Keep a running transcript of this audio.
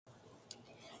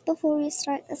Before we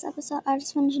start this episode, I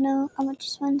just wanted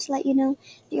to let you know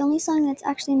the only song that's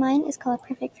actually mine is called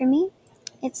Perfect for Me.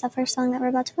 It's the first song that we're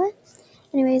about to play.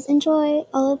 Anyways, enjoy.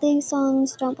 All of these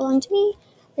songs don't belong to me,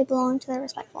 they belong to their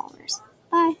respectful owners.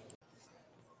 Bye.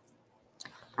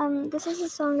 This is a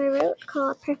song I wrote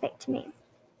called Perfect to Me.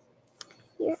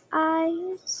 Your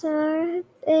eyes are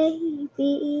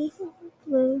baby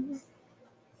blue.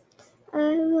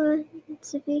 I want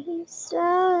to be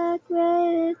stuck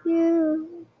with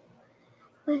you.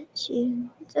 But you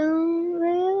don't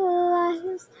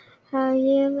realize how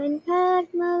you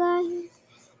impact my life.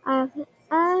 I would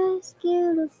ask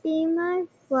you to be my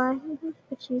wife,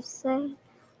 but you say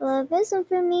love isn't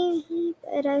for me.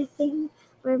 But I think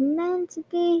we're meant to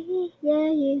be.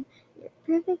 Yeah, you're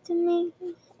perfect to me,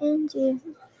 and you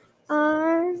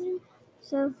are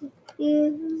so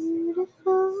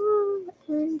beautiful,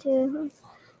 and you're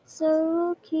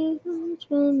so cute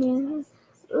when you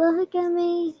look at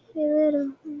me, your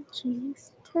little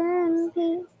cheeks turn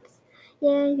pink.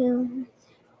 Yeah, you're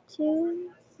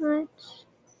too much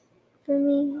for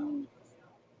me,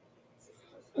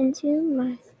 and too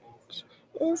much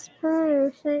is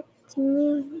perfect to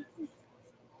me.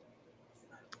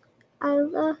 I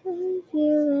love you,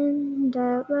 and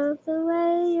I love the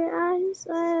way your eyes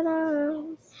light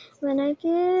up when I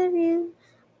give you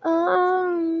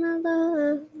all my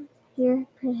love. Your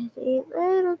pretty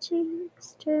little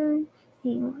cheeks turn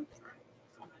pink.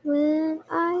 When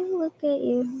I look at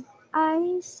you,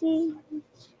 I see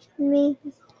me,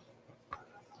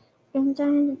 and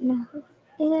I know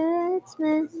it's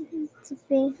meant to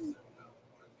be,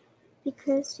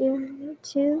 because you're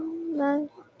too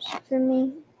much for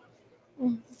me,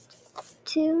 and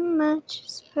too much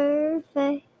is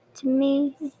perfect to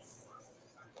me.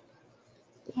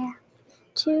 Yeah,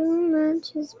 too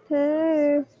much is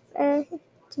perfect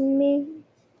to me.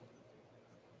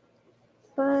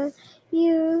 But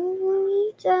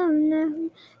you don't know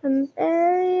I'm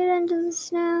buried under the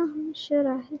snow. Should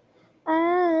I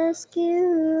ask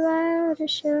you out, or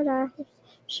should I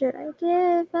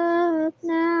give up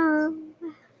now?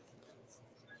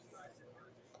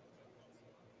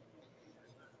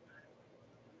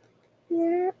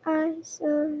 Your eyes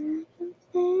are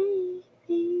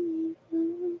baby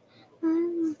blue. I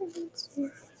want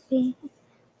to be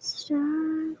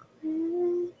stuck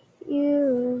with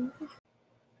you.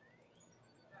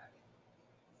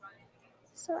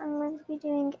 So I'm going to be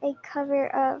doing a cover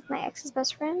of My Ex's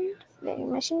Best Friend,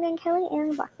 Machine Gun Kelly,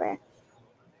 and Black Bear.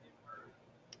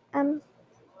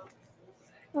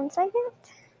 One second.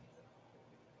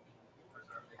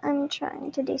 I'm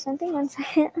trying to do something. One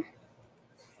second.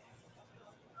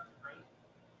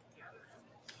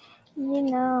 You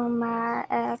know my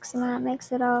ex, and that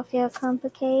makes it all feel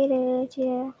complicated,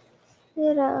 yeah.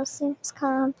 It all seems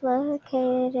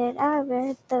complicated. I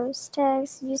read those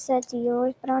texts you said to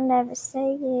yours, but I'll never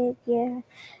say it, yeah.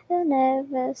 You'll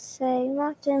never say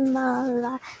locked in my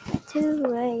life at 2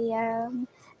 a.m.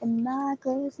 And my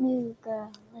close new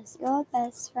girl is your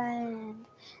best friend.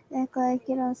 Act like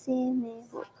you don't see me,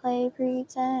 we'll play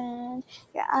pretend.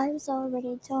 Your eyes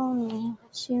already told me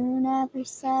what you never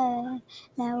said.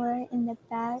 Now we're in the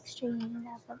back street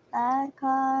of a black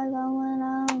car going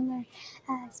on.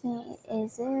 Ask me,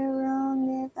 is it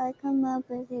wrong if I come up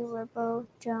with you? We're both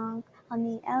drunk on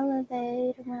the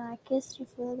elevator when I kissed you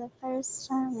for the first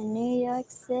time in New York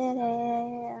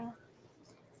City.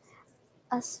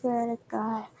 I swear to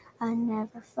God, I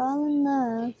never fall in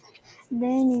love.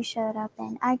 Then you shut up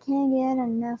and I can't get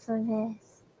enough of it.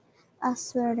 I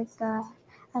swear to God,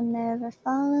 I never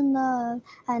fall in love.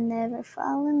 I never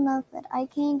fall in love, but I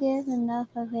can't get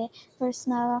enough of it. First,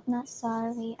 now I'm not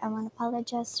sorry. I won't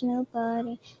apologize to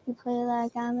nobody. You play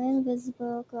like I'm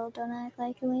invisible, girl. Don't act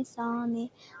like you ain't saw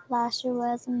me. Last year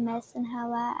was a mess, and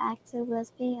how I acted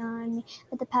was beyond me.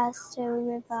 But the past still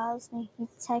revolves me. You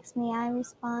text me, I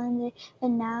responded, but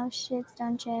now shit's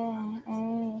done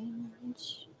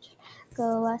changed.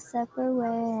 Go our separate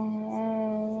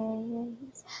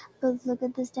ways. But look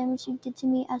at this damage you did to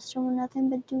me. I still want nothing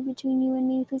but do between you and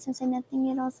me. Please don't say nothing.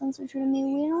 It all sounds so true to me.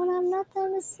 We don't have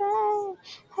nothing to say.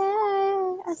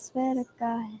 Hey, I swear to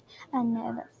God, I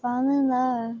never fall in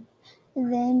love.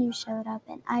 Then you showed up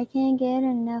and I can't get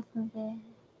enough of it.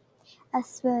 I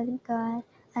swear to God,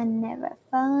 I never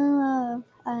fall in love.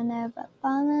 I never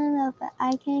fall in love, but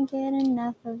I can't get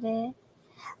enough of it.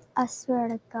 I swear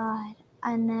to God,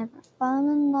 I never fall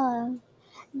in love.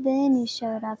 Then you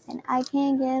showed up and I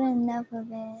can't get enough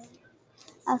of it.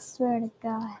 I swear to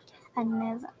God, I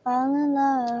never fall in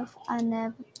love. I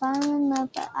never fall in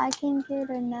love, but I can't get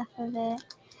enough of it.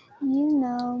 You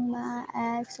know my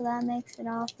ex, so that makes it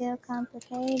all feel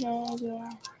complicated,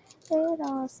 yeah. It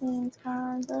all seems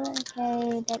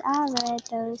complicated. I read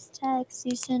those texts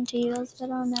you sent to yours, but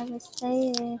I'll never say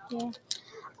it. Yeah,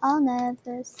 I'll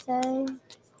never say.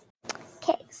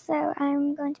 Okay, so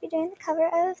I'm going to be doing the cover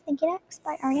of Thank You Next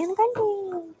by Ariana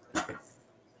Grande.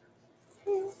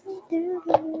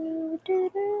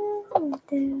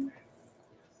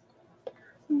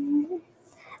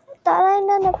 Thought I'd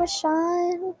end up with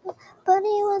Sean, but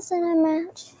he wasn't a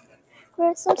match.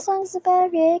 Wrote some songs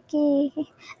about Ricky,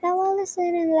 now I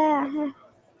listen and laugh.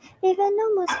 Even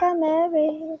almost got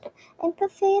married.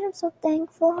 Empathy, I'm so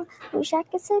thankful. Wish I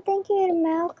could say thank you to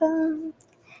Malcolm,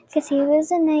 'cause he was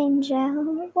an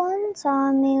angel. One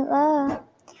taught me love,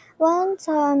 one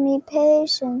taught me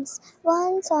patience,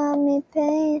 one taught me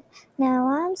pain. Now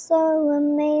I'm so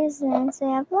amazing. Say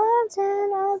I've loved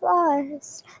and I've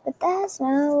lost, but that's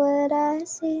not what I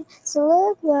see. So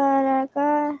look what I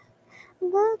got.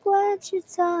 Look what you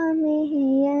taught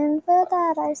me, and for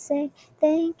that I say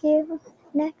thank you.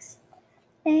 Next,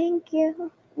 thank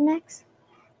you. Next,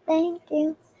 thank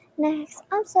you. Next,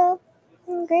 I'm so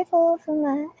grateful for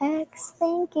my ex.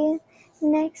 Thank you.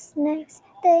 Next,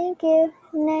 thank you.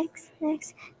 Next,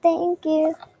 thank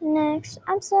you. Next,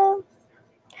 I'm so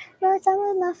more time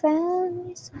with my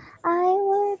friends. I ain't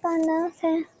worried about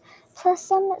nothing.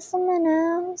 Plus, I met someone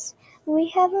else. We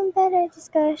having better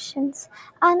discussions.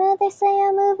 I know they say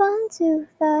I move on too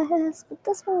fast, but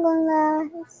this one gon'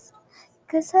 last.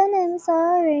 'Cause her name's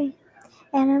Ari,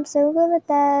 and I'm so good with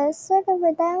that. So good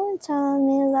with that one taught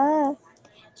me love.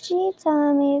 She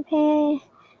taught me pain,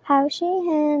 how she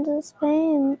handles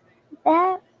pain.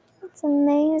 That's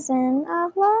amazing.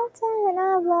 I've loved and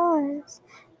I've lost.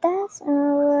 That's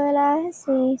not what I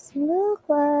see. So look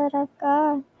what I've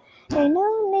got. Ain't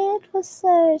no need for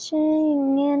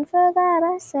searching, and for that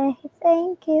I say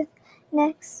thank you.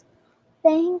 Next,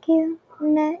 thank you.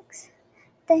 Next,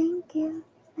 thank you.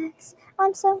 Next,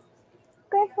 I'm so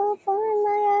grateful for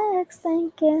my ex.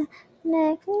 Thank you.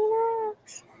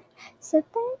 Next. So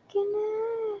thank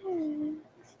you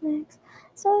next.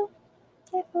 So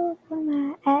grateful for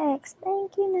my ex.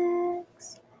 Thank you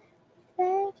next.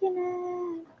 Thank you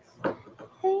next.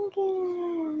 Thank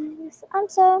you next. I'm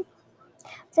so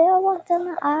till I walked down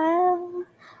the aisle,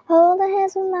 holding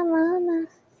hands with my mama.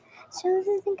 She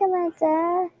wasn't thinking my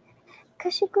dad,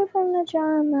 'cause she grew from the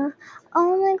drama.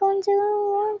 Only gonna do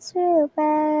it once real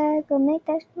bad, go make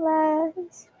that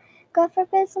last. God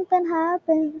forbid something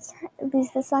happens. At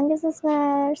least the song is a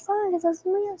smash. Song is a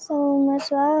smash. So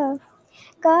much love.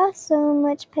 Got so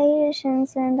much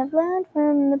patience, and I've learned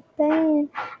from the pain.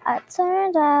 I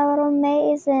turned out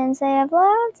amazing. Say I've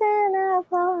loved and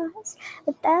I've lost,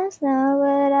 but that's not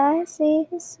what I see.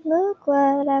 So look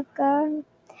what I've got.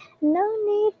 No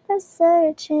need for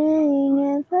searching,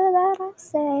 and for that I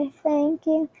say thank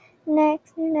you.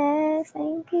 Next,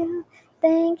 thank you.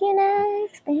 Thank you,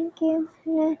 next, thank you.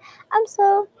 I'm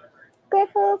so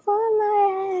grateful for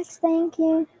my ex. Thank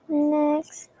you,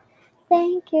 next,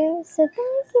 thank you. So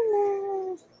thank you,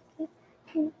 next.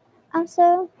 I'm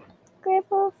so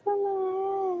grateful for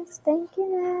my ex. Thank you,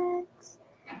 next.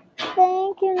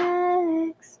 Thank you,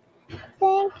 next.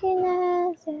 Thank you,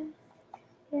 next.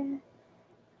 Yeah,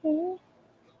 yeah.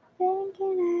 Thank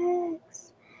you,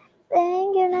 next.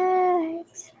 Thank you,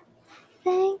 next.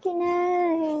 Thank you,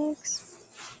 next.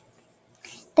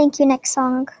 Thank you, next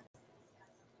song.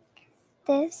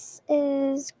 This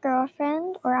is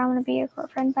Girlfriend, or I Want to Be Your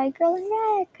Girlfriend by Girl in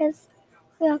Red, because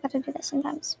we all gotta do that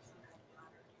sometimes.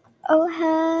 Oh,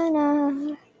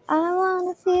 Hannah, I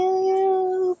want to feel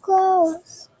you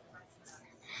close.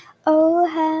 Oh,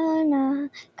 Hannah,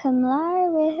 come lie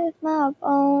with my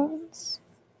bones.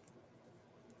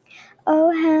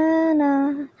 Oh,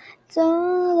 Hannah,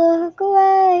 don't look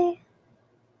away.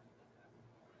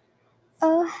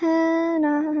 Oh,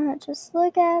 Hannah, just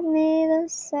look at me the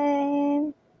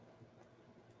same.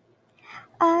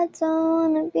 I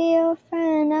don't wanna be your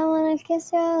friend, I wanna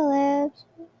kiss your lips.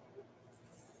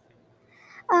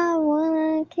 I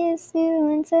wanna kiss you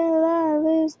until I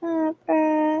lose my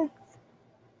breath.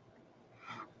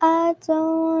 I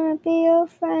don't wanna be your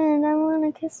friend, I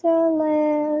wanna kiss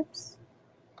your lips.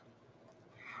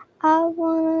 I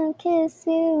wanna kiss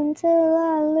you until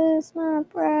I lose my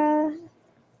breath.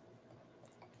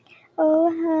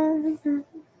 Oh, Hannah,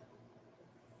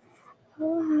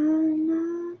 oh,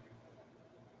 Hannah,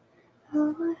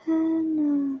 oh,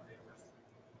 Hannah,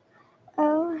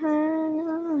 oh,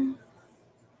 Hannah,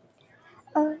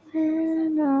 oh,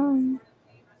 Hannah,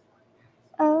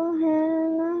 oh,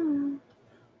 Hannah,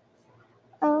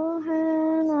 oh,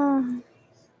 Hannah,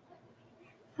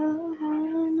 oh,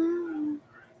 Hannah,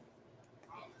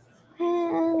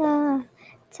 Hannah,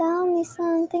 tell me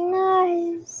something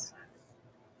nice.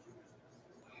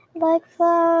 like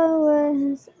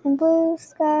flowers and blue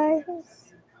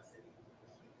skies.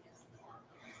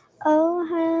 Oh,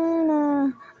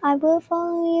 Hannah, I will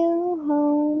follow you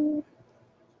home.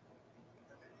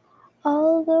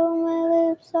 Although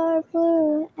my lips are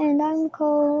blue and I'm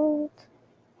cold,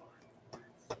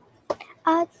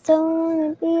 I don't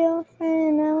wanna be your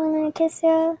friend, I wanna kiss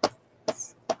you.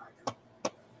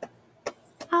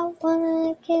 I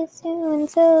wanna kiss you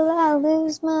until I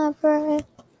lose my breath.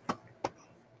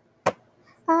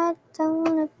 I don't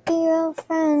wanna be your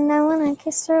friend, I wanna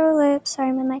kiss your lips.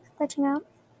 Sorry, my mic's glitching out.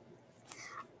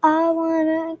 I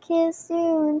wanna kiss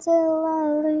you until I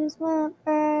lose my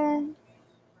breath.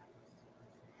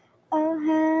 Oh,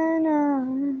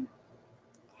 Hannah,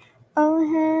 oh,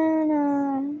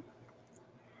 Hannah,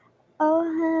 oh,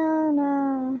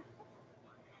 Hannah,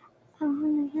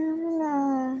 oh,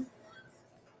 Hannah.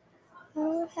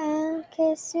 Oh, I'll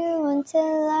kiss you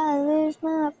until I lose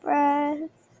my breath.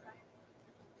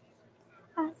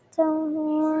 I don't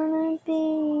wanna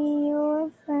be your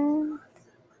friend.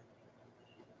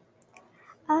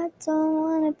 I don't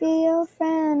wanna be your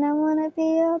friend, I wanna be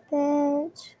your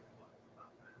bitch.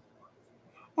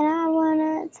 And I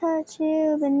wanna touch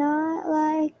you, but not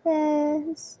like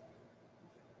this.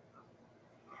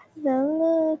 The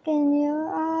look in your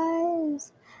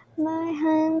eyes, my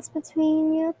hands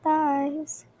between your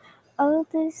thighs. Oh,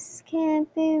 this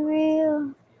can't be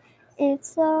real,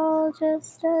 it's all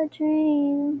just a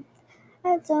dream.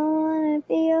 I don't wanna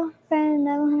be your friend,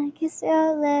 I wanna kiss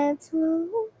your lips.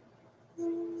 Ooh.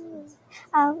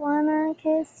 I wanna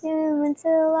kiss you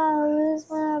until I lose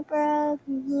my breath.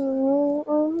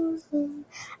 Ooh.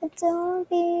 I don't wanna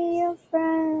be your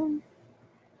friend,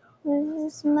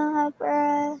 lose my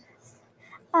breath.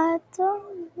 I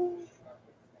don't.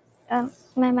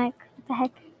 My mic. What the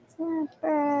heck? Lose my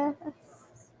breath.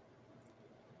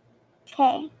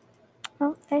 Okay.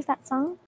 Oh, there's that song.